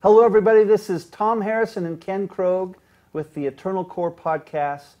Hello, everybody. This is Tom Harrison and Ken Krogh with the Eternal Core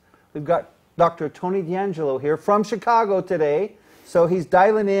podcast. We've got Dr. Tony D'Angelo here from Chicago today. So he's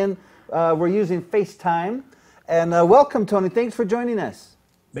dialing in. We're using FaceTime. And welcome, Tony. Thanks for joining us.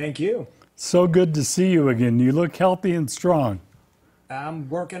 Thank you. So good to see you again. You look healthy and strong. I'm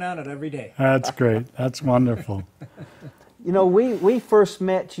working on it every day. That's great. That's wonderful. You know, we first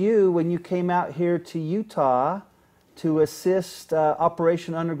met you when you came out here to Utah to assist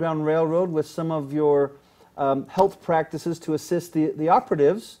Operation Underground Railroad with some of your health practices to assist the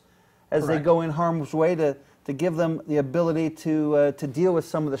operatives as Correct. they go in harm's way to give them the ability to deal with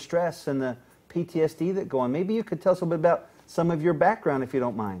some of the stress and the PTSD that go on. Maybe you could tell us a little bit about some of your background, if you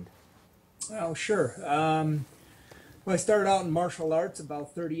don't mind. Oh, sure. Well, I started out in martial arts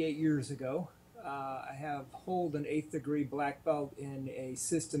about 38 years ago. I hold an 8th degree black belt in a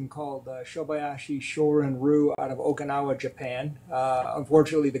system called Shobayashi Shorin Ryu out of Okinawa, Japan.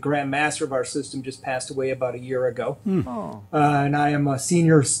 Unfortunately, the Grand Master of our system just passed away about a year ago. Oh. And I am a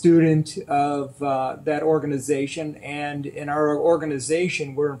senior student of that organization. And in our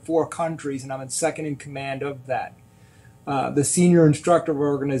organization, we're in 4 countries, and I'm in second in command of that. The senior instructor of our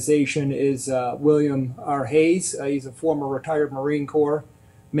organization is William R. Hayes. He's a former retired Marine Corps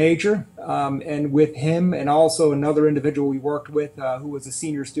major, and with him and also another individual we worked with who was a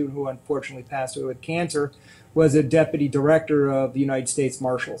senior student who unfortunately passed away with cancer, was a deputy director of the United States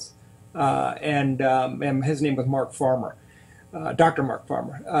Marshals, and his name was Mark Farmer, Dr. Mark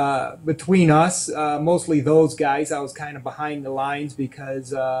Farmer. Between us, mostly those guys, I was kind of behind the lines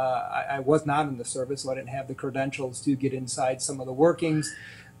because I was not in the service, so I didn't have the credentials to get inside some of the workings.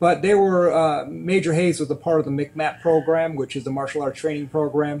 But they were, Major Hayes was a part of the MCMAP program, which is the martial arts training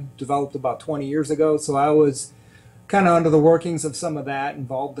program developed about 20 years ago. So I was kind of under the workings of some of that,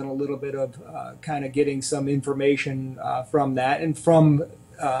 involved in a little bit of kind of getting some information from that. And from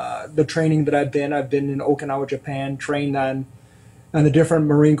the training that I've been in Okinawa, Japan, trained on the different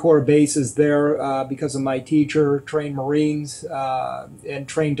Marine Corps bases there because of my teacher, trained Marines, and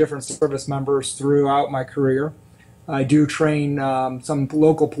trained different service members throughout my career. I do train some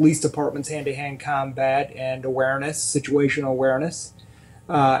local police departments, hand-to-hand combat and awareness, situational awareness.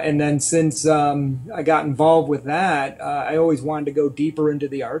 And then since I got involved with that, I always wanted to go deeper into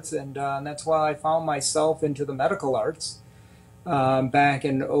the arts, and that's why I found myself into the medical arts. Back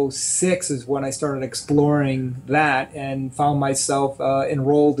in '06 is when I started exploring that and found myself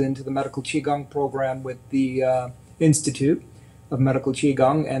enrolled into the medical Qigong program with the Institute of Medical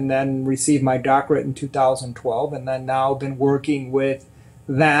Qigong, and then received my doctorate in 2012, and then now been working with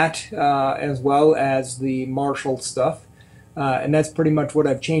that as well as the martial stuff, and that's pretty much what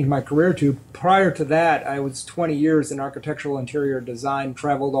I've changed my career to. Prior to that, I was 20 years in architectural interior design,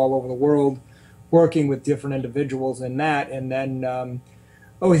 traveled all over the world, working with different individuals in that, and then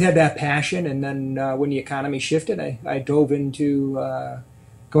always had that passion, and then when the economy shifted, I dove into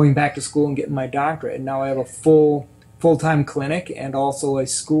going back to school and getting my doctorate, and now I have a full-time clinic and also a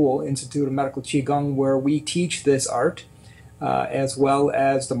school, Institute of Medical Qigong, where we teach this art as well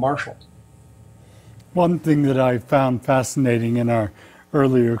as the martial. One thing that I found fascinating in our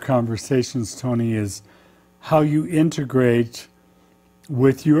earlier conversations, Tony, is how you integrate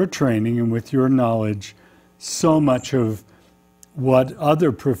with your training and with your knowledge so much of what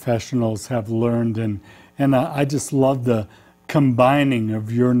other professionals have learned, and I just love the combining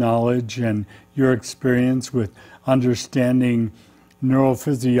of your knowledge and your experience with understanding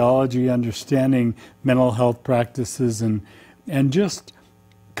neurophysiology, understanding mental health practices, and just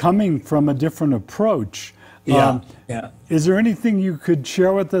coming from a different approach. Yeah. Is there anything you could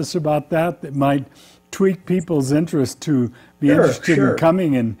share with us about that might tweak people's interest to be interested in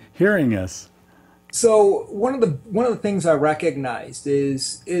coming and hearing us? So one of the things I recognized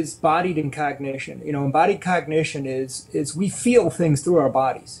is embodied cognition. You know, embodied cognition is we feel things through our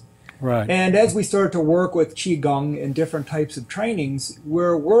bodies. Right. And as we start to work with Qigong and different types of trainings,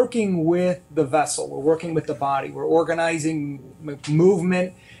 we're working with the vessel, we're working with the body, we're organizing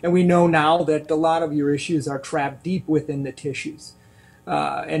movement, and we know now that a lot of your issues are trapped deep within the tissues.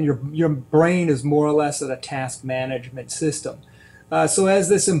 And your brain is more or less a task management system. So as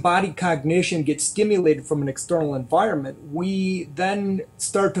this embodied cognition gets stimulated from an external environment, we then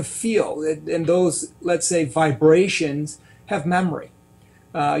start to feel, and those, let's say, vibrations have memory.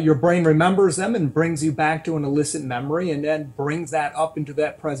 Your brain remembers them and brings you back to an illicit memory and then brings that up into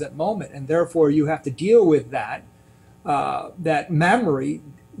that present moment. And therefore, you have to deal with that memory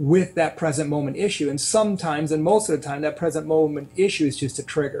with that present moment issue. And sometimes, and most of the time, that present moment issue is just a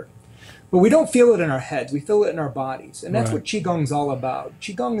trigger. But we don't feel it in our heads, we feel it in our bodies. And that's what Qigong is all about.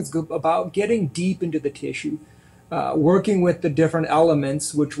 Qigong is about getting deep into the tissue, working with the different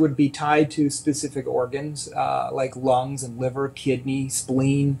elements which would be tied to specific organs like lungs and liver, kidney,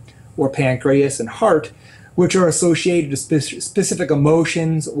 spleen, or pancreas and heart, which are associated to specific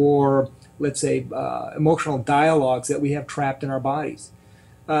emotions or, let's say, emotional dialogues that we have trapped in our bodies.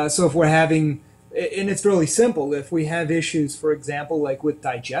 So if we're having, and it's really simple, if we have issues, for example, like with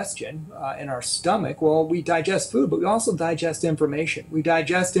digestion in our stomach, well, we digest food, but we also digest information. We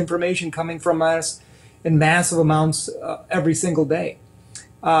digest information coming from us in massive amounts every single day.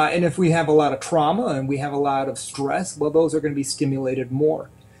 And if we have a lot of trauma and we have a lot of stress, well, those are going to be stimulated more.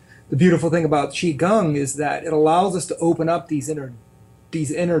 The beautiful thing about Qigong is that it allows us to open up these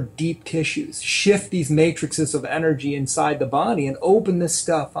inner deep tissues, shift these matrices of energy inside the body and open this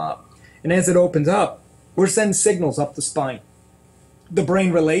stuff up. And as it opens up, we're sending signals up the spine. The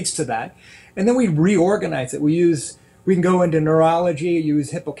brain relates to that. And then we reorganize it. We can go into neurology,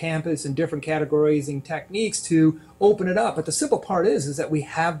 use hippocampus and different categorizing techniques to open it up. But the simple part is that we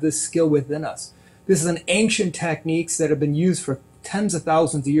have this skill within us. This is an ancient techniques that have been used for tens of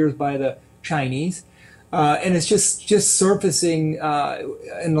thousands of years by the Chinese. And it's just surfacing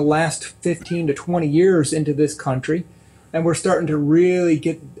in the last 15 to 20 years into this country. And we're starting to really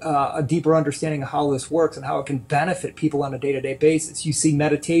get a deeper understanding of how this works and how it can benefit people on a day-to-day basis. You see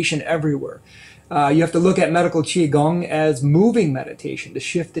meditation everywhere. You have to look at medical Qigong as moving meditation, to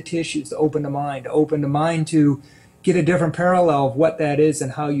shift the tissues, to open the mind to get a different parallel of what that is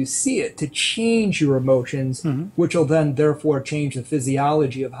and how you see it, to change your emotions, which will then therefore change the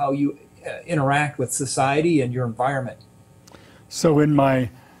physiology of how you interact with society and your environment. So in my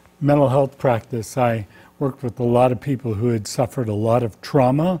mental health practice, I worked with a lot of people who had suffered a lot of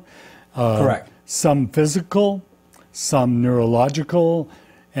trauma. Correct. Some physical, some neurological,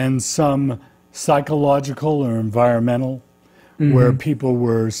 and some psychological or environmental, where people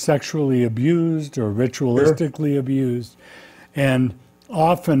were sexually abused or ritualistically abused. And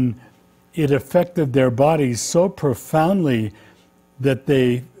often it affected their bodies so profoundly that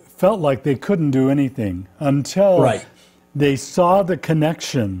they felt like they couldn't do anything until they saw the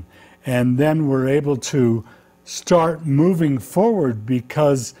connection and then were able to start moving forward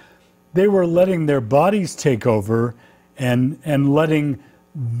because they were letting their bodies take over and letting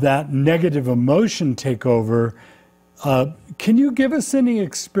that negative emotion take over. Can you give us any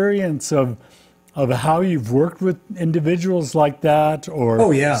experience of how you've worked with individuals like that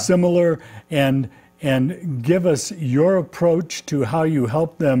or similar, and give us your approach to how you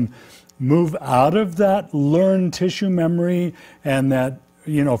help them move out of that learned tissue memory and that,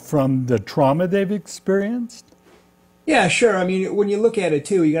 from the trauma they've experienced? Yeah, sure. I mean, when you look at it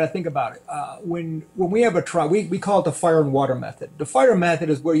too, you got to think about it. When we have a trauma, we call it the fire and water method. The fire method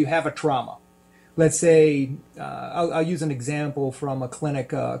is where you have a trauma. Let's say, I'll use an example from a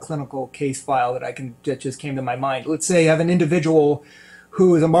clinical case file that just came to my mind. Let's say I have an individual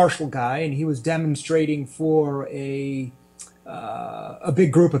who is a martial guy, and he was demonstrating for a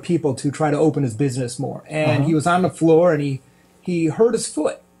big group of people to try to open his business more. And he was on the floor, and he hurt his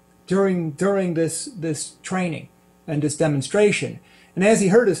foot during this training and this demonstration. And as he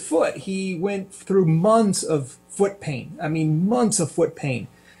hurt his foot, he went through months of foot pain. I mean, months of foot pain.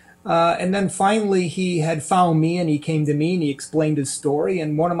 And then finally he had found me, and he came to me and he explained his story.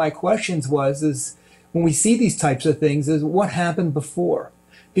 And one of my questions is when we see these types of things, is what happened before?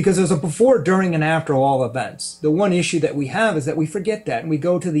 Because there's a before, during, and after all events. The one issue that we have is that we forget that, and we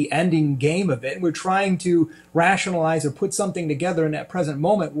go to the ending game of it, and we're trying to rationalize or put something together in that present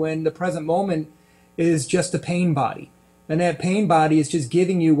moment when the present moment is just a pain body. And that pain body is just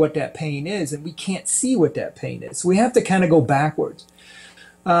giving you what that pain is, and we can't see what that pain is. So we have to kind of go backwards.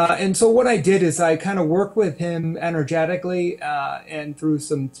 And so what I did is I kind of worked with him energetically and through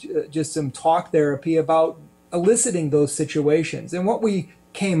some talk therapy about eliciting those situations. And what we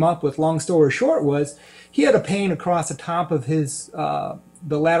came up with, long story short, was he had a pain across the top of his, the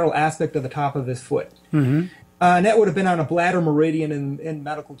lateral aspect of the top of his foot. And that would have been on a bladder meridian in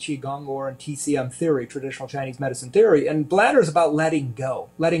medical Qigong or in TCM theory, traditional Chinese medicine theory. And bladder is about letting go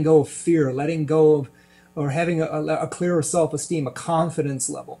of fear, letting go of, or having a clearer self-esteem, a confidence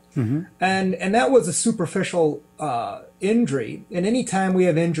level. And that was a superficial injury. And any time we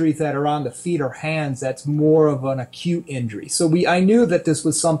have injuries that are on the feet or hands, that's more of an acute injury. So I knew that this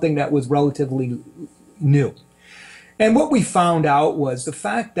was something that was relatively new. And what we found out was the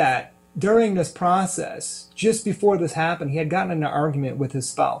fact that during this process, just before this happened, he had gotten in an argument with his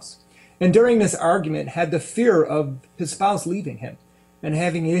spouse. And during this argument, had the fear of his spouse leaving him and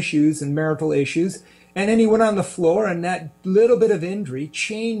having issues and marital issues. And then he went on the floor, and that little bit of injury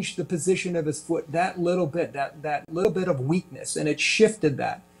changed the position of his foot, that little bit of weakness, and it shifted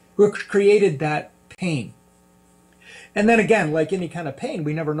that, which created that pain. And then again, like any kind of pain,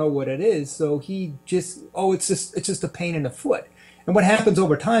 we never know what it is. So he just, oh, it's just a pain in the foot. And what happens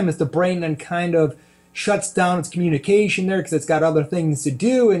over time is the brain then kind of shuts down its communication there because it's got other things to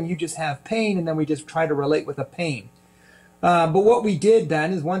do, and you just have pain, and then we just try to relate with the pain. But what we did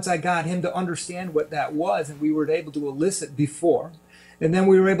then is once I got him to understand what that was, and we were able to elicit before, and then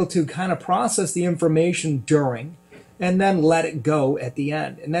we were able to kind of process the information during, and then let it go at the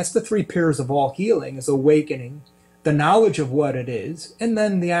end. And that's the three pillars of all healing, is awakening, the knowledge of what it is, and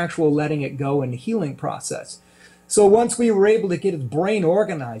then the actual letting it go in the healing process. So once we were able to get his brain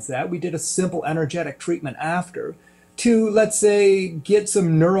organized that, we did a simple energetic treatment after to, let's say, get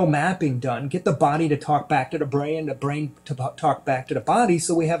some neural mapping done, get the body to talk back to the brain to talk back to the body,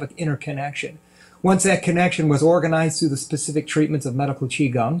 so we have an interconnection. Once that connection was organized through the specific treatments of medical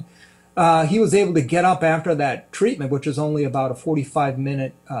Qigong, he was able to get up after that treatment, which was only about a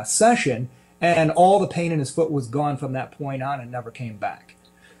 45-minute session, and all the pain in his foot was gone from that point on and never came back.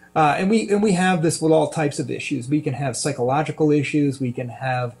 And we have this with all types of issues. We can have psychological issues. We can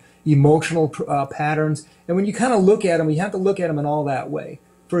have emotional patterns. And when you kind of look at them, you have to look at them in all that way.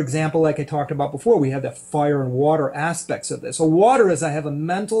 For example, like I talked about before, we have the fire and water aspects of this. So water is I have a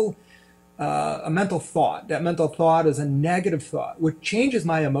mental thought. That mental thought is a negative thought, which changes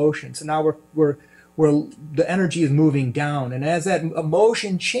my emotions. So now we're the energy is moving down. And as that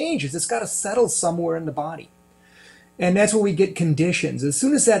emotion changes, it's got to settle somewhere in the body. And that's where we get conditions. As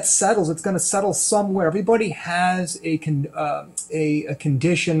soon as that settles, it's going to settle somewhere. Everybody has a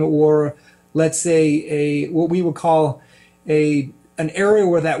condition, or let's say what we would call an area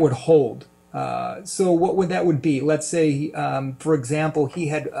where that would hold. So what would that would be? Let's say, for example, he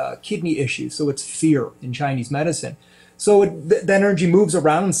had kidney issues. So it's fear in Chinese medicine. So the energy moves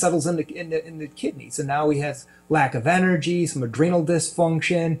around and settles in the kidneys. And now he has lack of energy, some adrenal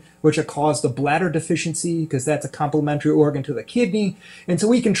dysfunction, which will cause the bladder deficiency because that's a complementary organ to the kidney. And so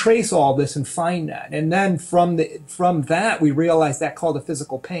we can trace all this and find that. And then from that, we realize that called a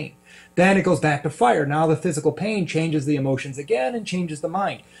physical pain. Then it goes back to fire. Now the physical pain changes the emotions again and changes the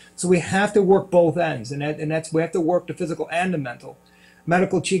mind. So we have to work both ends, and that's we have to work the physical and the mental.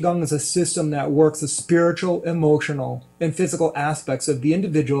 Medical Qigong is a system that works the spiritual, emotional, and physical aspects of the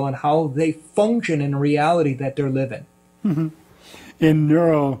individual and how they function in the reality that they're living. Mm-hmm. In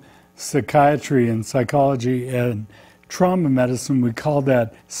neuropsychiatry and psychology and trauma medicine, we call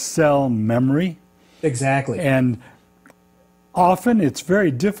that cell memory. Exactly. And often it's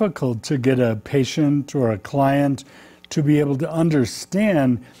very difficult to get a patient or a client to be able to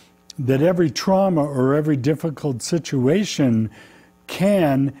understand that every trauma or every difficult situation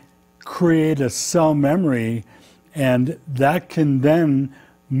can create a cell memory, and that can then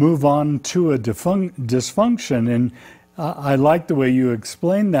move on to a dysfunction. And I like the way you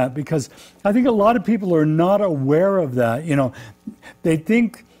explained that, because I think a lot of people are not aware of that. You know, they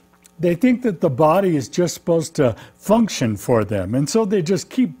think that the body is just supposed to function for them, and so they just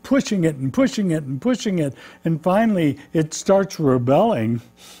keep pushing it and pushing it and pushing it, and finally it starts rebelling.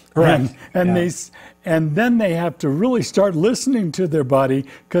 Correct. And then they have to really start listening to their body,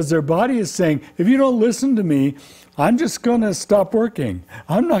 because their body is saying, if you don't listen to me, I'm just going to stop working.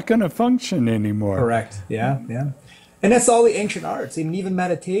 I'm not going to function anymore. Correct. Yeah. And that's all the ancient arts, even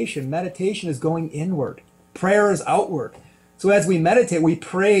meditation. Meditation is going inward. Prayer is outward. So as we meditate, we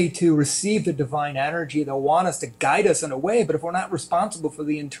pray to receive the divine energy that want us to guide us in a way. But if we're not responsible for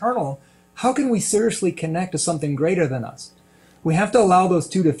the internal, how can we seriously connect to something greater than us? We have to allow those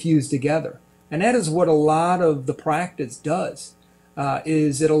two to fuse together. And that is what a lot of the practice does,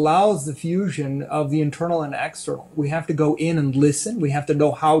 is it allows the fusion of the internal and external. We have to go in and listen. We have to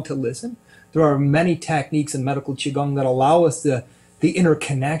know how to listen. There are many techniques in medical Qigong that allow us the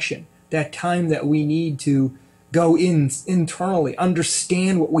interconnection, that time that we need to go in internally,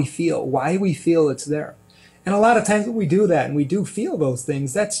 understand what we feel, why we feel it's there. And a lot of times when we do that and we do feel those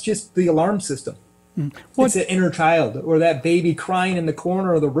things, that's just the alarm system. It's an inner child or that baby crying in the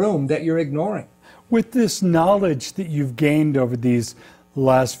corner of the room that you're ignoring. With this knowledge that you've gained over these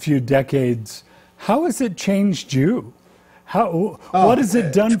last few decades, how has it changed you? What has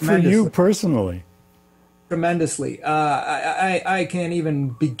it done for you personally? Tremendously. I can't even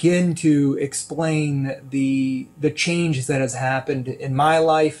begin to explain the change that has happened in my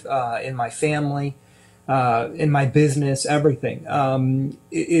life, in my family, in my business, everything.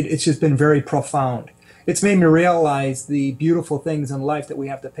 It's just been very profound. It's made me realize the beautiful things in life that we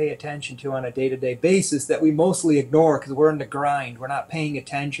have to pay attention to on a day-to-day basis that we mostly ignore because we're in the grind. We're not paying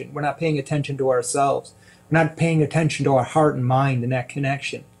attention. We're not paying attention to ourselves. We're not paying attention to our heart and mind and that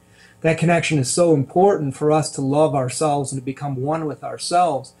connection. That connection is so important for us to love ourselves and to become one with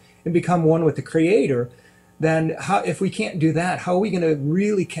ourselves and become one with the Creator, then if we can't do that, how are we going to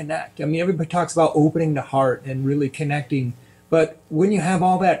really connect? I mean, everybody talks about opening the heart and really connecting, but when you have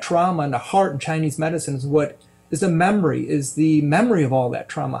all that trauma, and the heart in Chinese medicine is the memory of all that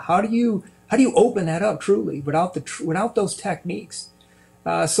trauma. How do you open that up truly without those techniques?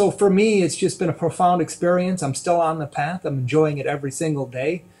 So for me, it's just been a profound experience. I'm still on the path. I'm enjoying it every single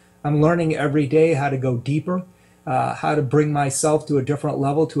day. I'm learning every day how to go deeper, how to bring myself to a different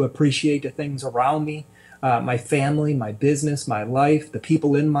level, to appreciate the things around me, my family, my business, my life, the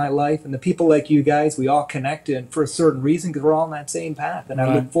people in my life, and the people like you guys. We all connect for a certain reason because we're all on that same path. And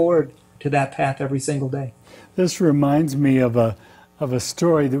I look forward to that path every single day. This reminds me of a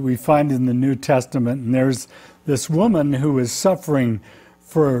story that we find in the New Testament. And there's this woman who was suffering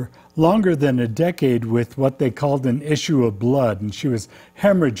for longer than a decade with what they called an issue of blood. And she was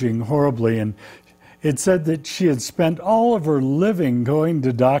hemorrhaging horribly. And it said that she had spent all of her living going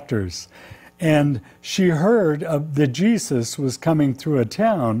to doctors. And she heard that Jesus was coming through a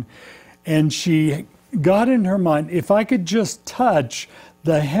town. And she got in her mind, if I could just touch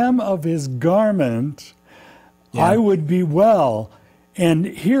the hem of his garment, I would be well. And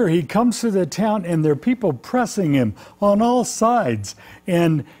here he comes to the town, and there are people pressing him on all sides.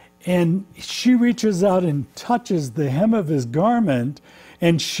 And she reaches out and touches the hem of his garment,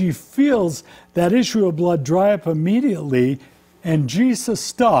 and she feels that issue of blood dry up immediately. And Jesus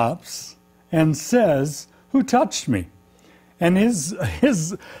stops and says, "Who touched me?" And his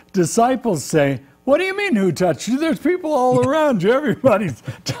disciples say, "What do you mean, who touched you? There's people all around you. Everybody's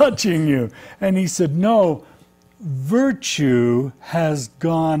touching you." And he said, "No, virtue has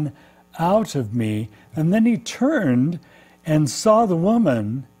gone out of me." And then he turned and saw the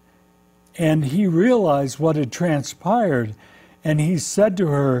woman, and he realized what had transpired. And he said to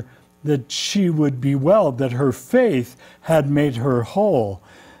her that she would be well, that her faith had made her whole.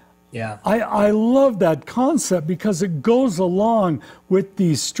 Yeah. I love that concept because it goes along with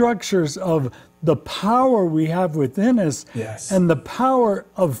these structures of the power we have within us, Yes. and the power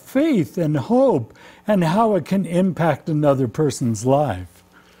of faith and hope, and how it can impact another person's life.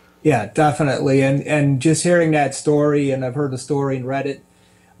 Yeah, definitely. And just hearing that story, and I've heard the story and read it,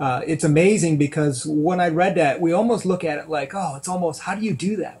 it's amazing because when I read that, we almost look at it like, oh, it's almost, how do you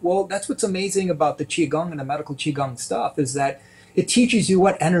do that? Well, that's what's amazing about the Qigong and the medical Qigong stuff, is that it teaches you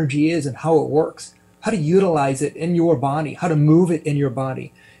what energy is and how it works, how to utilize it in your body, how to move it in your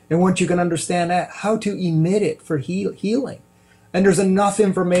body. And once you can understand that, how to emit it for healing. And there's enough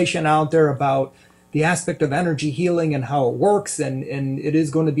information out there about the aspect of energy healing and how it works, and it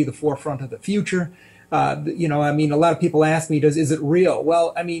is going to be the forefront of the future. You know, I mean, a lot of people ask me, is it real?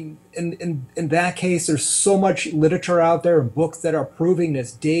 Well, I mean, in that case, there's so much literature out there and books that are proving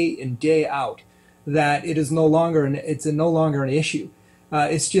this day in, day out, that it is no longer an issue.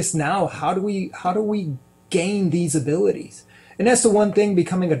 It's just now, how do we gain these abilities? And that's the one thing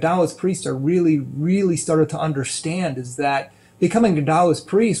becoming a Taoist priest I really started to understand, is that becoming a Taoist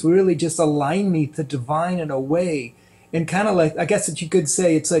priest really just aligned me to divine in a way. And kind of like, I guess that you could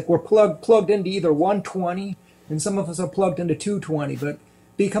say, it's like we're plugged into either 120, and some of us are plugged into 220, but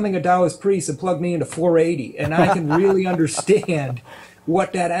becoming a Taoist priest, it plugged me into 480. And I can really understand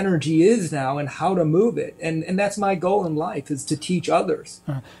what that energy is now and how to move it. And that's my goal in life, is to teach others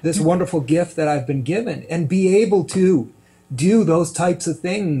this wonderful gift that I've been given, and be able to do those types of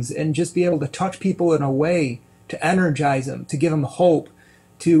things, and just be able to touch people in a way to energize them, to give them hope,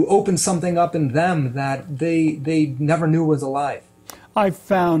 to open something up in them that they never knew was alive. I've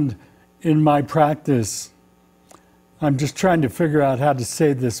found in my practice, I'm just trying to figure out how to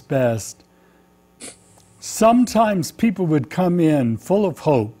say this best. Sometimes people would come in full of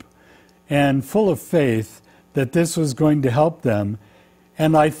hope and full of faith that this was going to help them.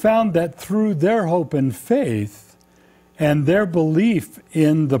 And I found that through their hope and faith and their belief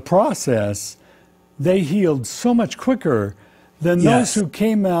in the process, they healed so much quicker than Yes. those who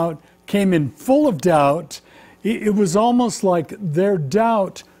came in full of doubt. It was almost like their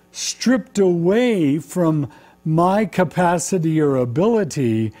doubt stripped away from my capacity or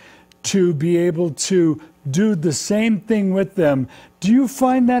ability to be able to do the same thing with them. Do you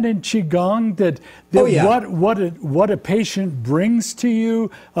find that in Qigong, that Oh, yeah. what a patient brings to you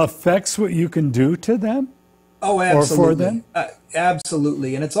affects what you can do to them? Oh, absolutely. Or for them?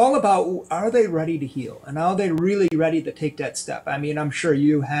 Absolutely. And it's all about, are they ready to heal? And are they really ready to take that step? I mean, I'm sure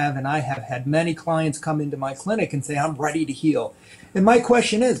you have, and I have had many clients come into my clinic and say, I'm ready to heal. And my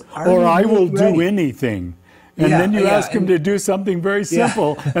question is, are you I really will ready? do anything. And Yeah, then you yeah, ask them to do something very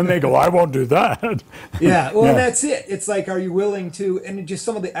simple, and they go, I won't do that. Yeah, well, Yeah. that's it. It's like, are you willing to, and just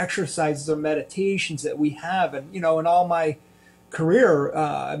some of the exercises or meditations that we have, and, you know, in all my career,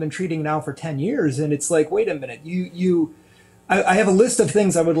 I've been treating now for 10 years, and it's like, wait a minute, I have a list of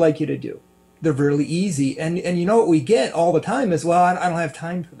things I would like you to do. They're really easy. And you know what we get all the time is, well, I don't have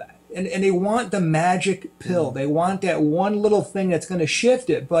time for that. And they want the magic pill. They want that one little thing that's going to shift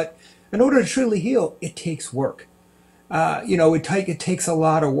it. But in order to truly heal, it takes work. It takes a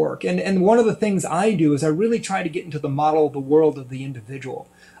lot of work. And one of the things I do is I really try to get into the model of the world of the individual.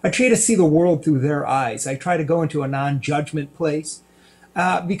 I try to see the world through their eyes. I try to go into a non-judgment place.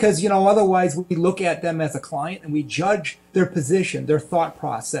 Because, otherwise we look at them as a client and we judge their position, their thought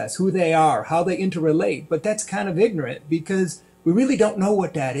process, who they are, how they interrelate. But that's kind of ignorant because we really don't know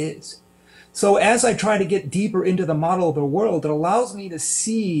what that is. So as I try to get deeper into the model of the world, it allows me to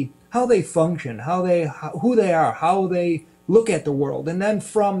see how they function, who they are, how they look at the world. And then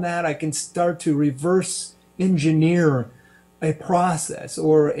from that, I can start to reverse engineer a process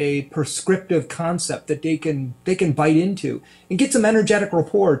or a prescriptive concept that they can bite into and get some energetic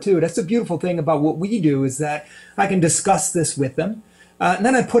rapport too. That's the beautiful thing about what we do is that I can discuss this with them. And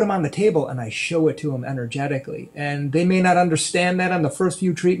then I put them on the table and I show it to them energetically. And they may not understand that on the first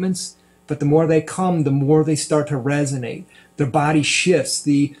few treatments, but the more they come, the more they start to resonate. Their body shifts.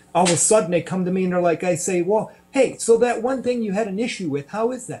 All of a sudden they come to me and they're like, I say, well, hey, so that one thing you had an issue with, how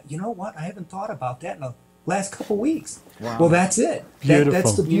is that? You know what? I haven't thought about that in the last couple of weeks. Wow. Well, that's it. Beautiful.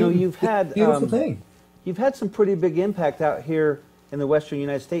 That's the You've had beautiful thing. You've had some pretty big impact out here in the Western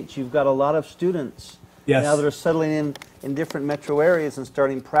United States. You've got a lot of students now that are settling in different metro areas and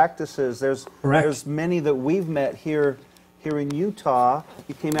starting practices. There's many that we've met here in Utah.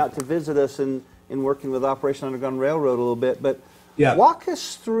 You came out to visit us in working with Operation Underground Railroad a little bit, but walk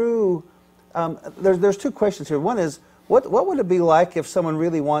us through. There's two questions here. One is, what would it be like if someone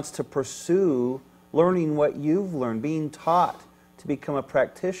really wants to pursue learning what you've learned, being taught to become a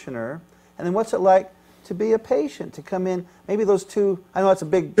practitioner? And then what's it like to be a patient, to come in? Maybe those two, I know that's a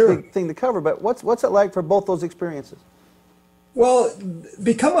big thing to cover, but what's it like for both those experiences? Well,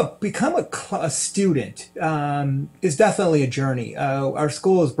 become a student is definitely a journey. Our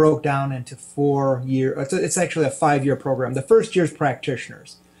school is broke down into 4 years. It's actually a 5-year program. The first year is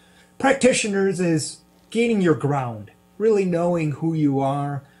practitioners. Practitioners is gaining your ground, really knowing who you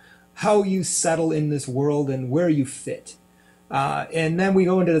are, how you settle in this world, and where you fit. And then we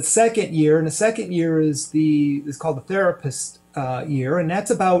go into the second year, and the second year is called the therapist year, and that's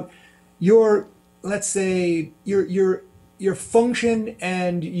about your function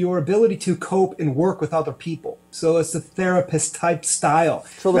and your ability to cope and work with other people. So it's the therapist type style.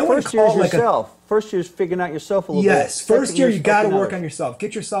 So the first year is yourself. First year is figuring out yourself a little bit. Yes, first year you got to work on yourself.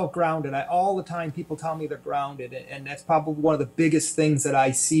 Get yourself grounded. All the time people tell me they're grounded, and that's probably one of the biggest things that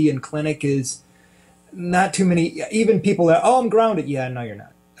I see in clinic is not too many, even people that, I'm grounded. Yeah, no, you're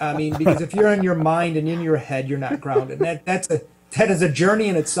not. I mean, because if you're in your mind and in your head, you're not grounded. And that is a journey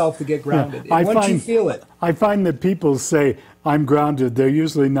in itself to get grounded. Yeah, once you feel it. I find that people say, I'm grounded. They're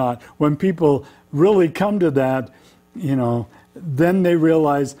usually not. When people really come to that, then they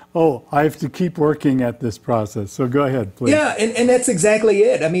realize, I have to keep working at this process. So go ahead, please. Yeah, and that's exactly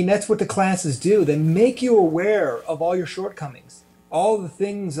it. I mean, that's what the classes do. They make you aware of all your shortcomings, all the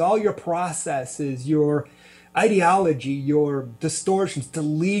things, all your processes, your ideology, your distortions,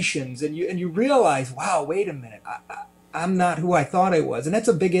 deletions, and you realize, wow, wait a minute, I'm not who I thought I was. And that's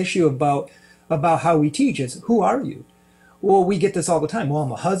a big issue about how we teach is, who are you? Well, we get this all the time. Well,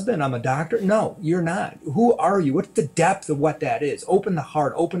 I'm a husband, I'm a doctor. No, you're not. Who are you? What's the depth of what that is? Open the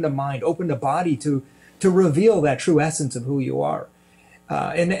heart, open the mind, open the body to reveal that true essence of who you are.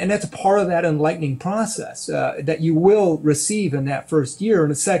 And that's a part of that enlightening process that you will receive in that first year. In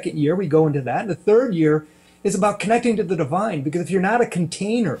the second year, we go into that. And the third year is about connecting to the divine. Because if you're not a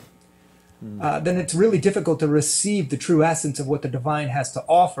container, then it's really difficult to receive the true essence of what the divine has to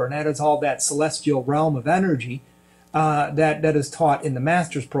offer. And that is all that celestial realm of energy that is taught in the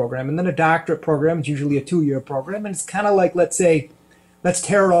master's program. And then a doctorate program is usually a 2-year program. And it's kind of like, let's say, let's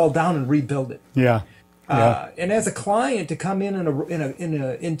tear it all down and rebuild it. Yeah. And as a client to come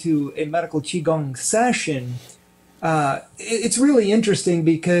into a medical Qigong session, it's really interesting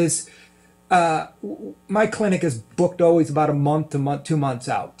because my clinic is booked always about a month to 2 months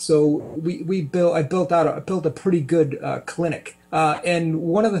out. So I built a pretty good clinic. And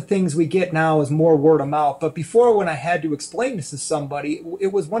one of the things we get now is more word of mouth. But before, when I had to explain this to somebody,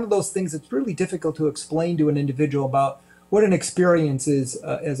 it was one of those things that's really difficult to explain to an individual about what an experience is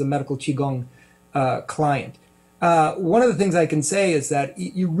as a medical Qigong client. One of the things I can say is that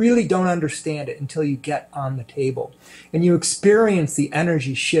you really don't understand it until you get on the table and you experience the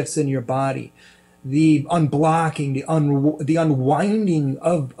energy shifts in your body, the unblocking, the unwinding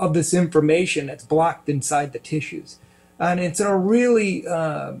of this information that's blocked inside the tissues. And it's a really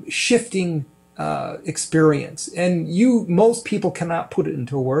shifting experience. And most people cannot put it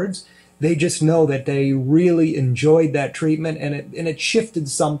into words. They just know that they really enjoyed that treatment, and it shifted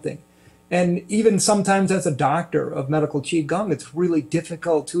something. And even sometimes as a doctor of medical Qigong, it's really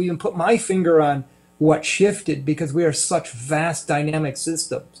difficult to even put my finger on what shifted, because we are such vast dynamic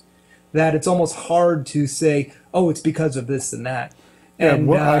systems that it's almost hard to say, oh, it's because of this and that. And,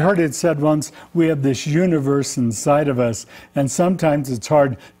 yeah, well, I heard it said once, we have this universe inside of us, and sometimes it's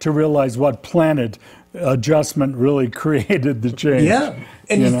hard to realize what planet adjustment really created the change. Yeah,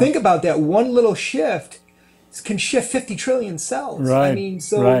 and you think about that, one little shift can shift 50 trillion cells. Right, I mean,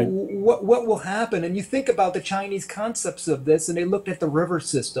 so right. what will happen? And you think about the Chinese concepts of this, and they looked at the river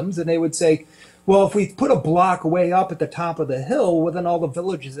systems, and they would say, well, if we put a block way up at the top of the hill, well, then all the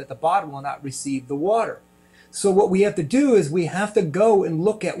villages at the bottom will not receive the water. So what we have to do is we have to go and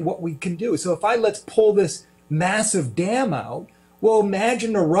look at what we can do. So if let's pull this massive dam out, well,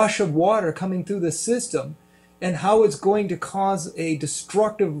 imagine a rush of water coming through the system and how it's going to cause a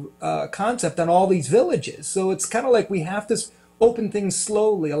destructive concept on all these villages. So it's kind of like we have to open things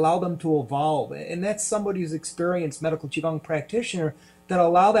slowly, allow them to evolve. And that's somebody who's experienced medical Qigong practitioner that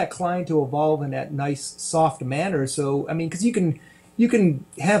allow that client to evolve in that nice, soft manner. So, I mean, because you can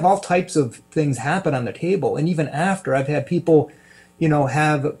have all types of things happen on the table. And even after, I've had people,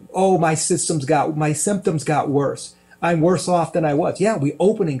 have, oh, my symptoms got worse. I'm worse off than I was. Yeah, we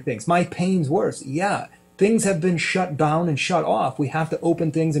opening things. My pain's worse. Yeah, things have been shut down and shut off. We have to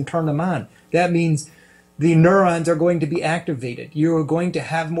open things and turn them on. That means the neurons are going to be activated. You're going to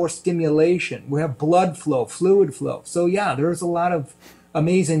have more stimulation. We have blood flow, fluid flow. So yeah, there's a lot of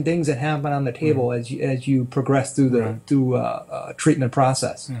amazing things that happen on the table as you progress through the treatment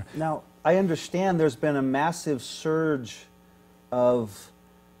process. Yeah. Now, I understand there's been a massive surge of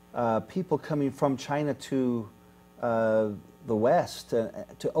people coming from China to the West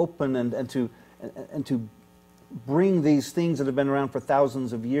to open and to bring these things that have been around for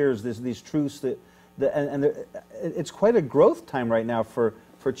thousands of years. These truths it's quite a growth time right now for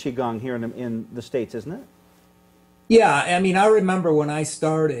Qigong here in the States, isn't it? Yeah, I mean, I remember when I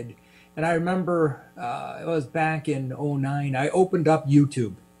started, and I remember it was back in '09. I opened up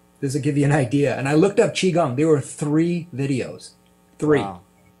YouTube. This will give you an idea, and I looked up Qigong. There were 3 videos, 3. Wow.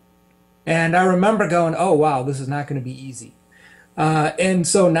 And I remember going, oh, wow, this is not going to be easy. And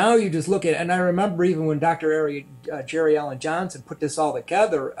so now you just look at it, and I remember even when Dr. Jerry Allen Johnson put this all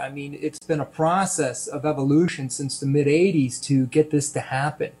together, I mean, it's been a process of evolution since the mid-'80s to get this to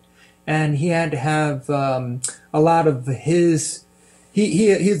happen. And he had to have a lot of he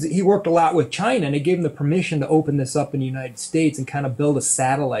worked a lot with China, and it gave him the permission to open this up in the United States and kind of build a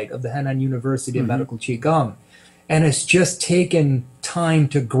satellite of the Henan University of Medical Qigong. And it's just taken time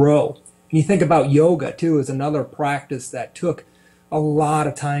to grow. And you think about yoga, too, as another practice that took a lot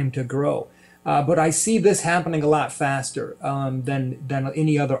of time to grow. But I see this happening a lot faster than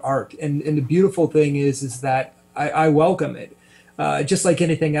any other art. And the beautiful thing is that I welcome it. Just like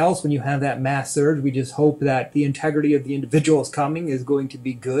anything else, when you have that mass surge, we just hope that the integrity of the individuals coming is going to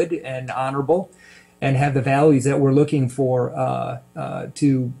be good and honorable and have the values that we're looking for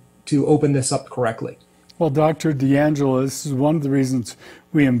to open this up correctly. Well, Dr. D'Angelo, this is one of the reasons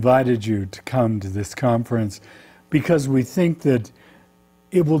we invited you to come to this conference, because we think that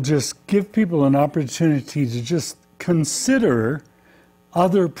it will just give people an opportunity to just consider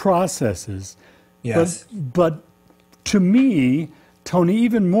other processes. Yes. But to me, Tony,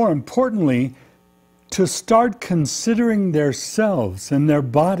 even more importantly, to start considering themselves and their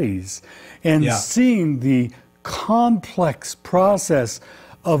bodies and seeing the complex process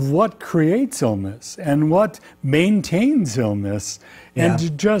of what creates illness and what maintains illness, and to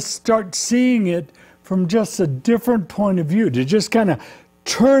just start seeing it from just a different point of view, to just kind of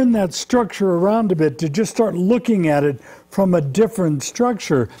turn that structure around a bit, to just start looking at it from a different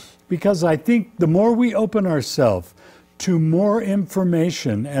structure. Because I think the more we open ourselves to more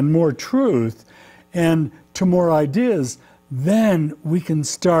information and more truth and to more ideas, then we can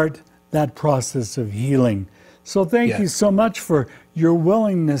start that process of healing. So thank you so much for your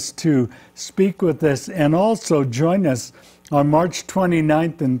willingness to speak with us, and also join us on March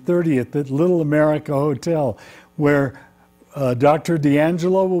 29th and 30th at Little America Hotel, where Dr.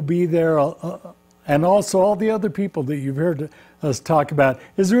 D'Angelo will be there, and also all the other people that you've heard us talk about.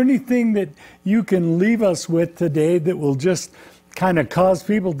 Is there anything that you can leave us with today that will just kind of cause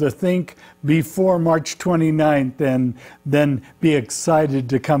people to think before March 29th and then be excited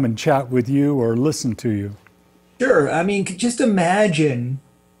to come and chat with you or listen to you? Sure. I mean, just imagine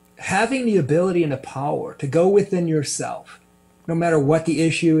having the ability and the power to go within yourself no matter what the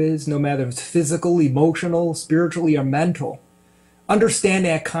issue is, no matter if it's physical, emotional, spiritually, or mental. Understand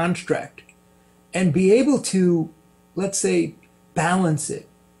that construct and be able to, let's say, balance it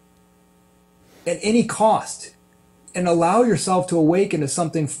at any cost and allow yourself to awaken to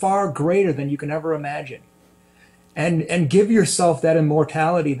something far greater than you can ever imagine. And give yourself that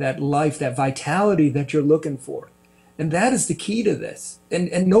immortality, that life, that vitality that you're looking for. And that is the key to this.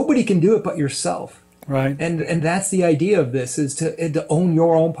 And nobody can do it but yourself. Right. And that's the idea of this, is to own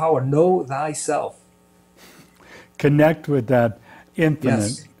your own power. Know thyself. Connect with that infinite.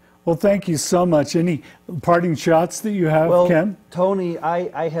 Yes. Well, thank you so much. Any parting shots that you have, Well, Ken? Tony,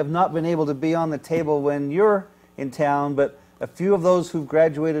 I have not been able to be on the table when you're in town, but a few of those who've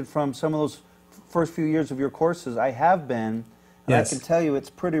graduated from some of those first few years of your courses, I have been, and Yes. I can tell you it's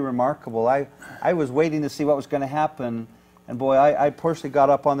pretty remarkable. I was waiting to see what was going to happen, and boy, I personally got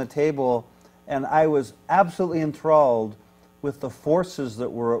up on the table, and I was absolutely enthralled with the forces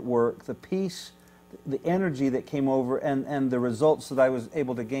that were at work, the peace, the energy that came over, and the results that I was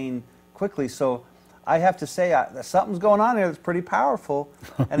able to gain quickly. So I have to say, something's going on here that's pretty powerful.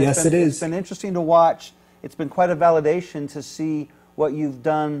 And Yes, it is. It's been interesting to watch. It's been quite a validation to see what you've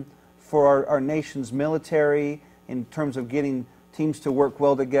done for our nation's military in terms of getting teams to work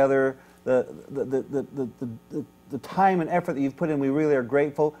well together. The time and effort that you've put in, we really are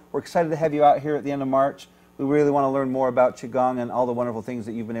grateful. We're excited to have you out here at the end of March. We really want to learn more about Qigong and all the wonderful things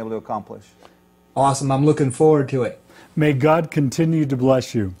that you've been able to accomplish. Awesome. I'm looking forward to it. May God continue to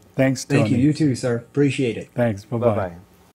bless you. Thanks, Tony. Thank you. You too, sir. Appreciate it. Thanks. Bye-bye. Bye-bye.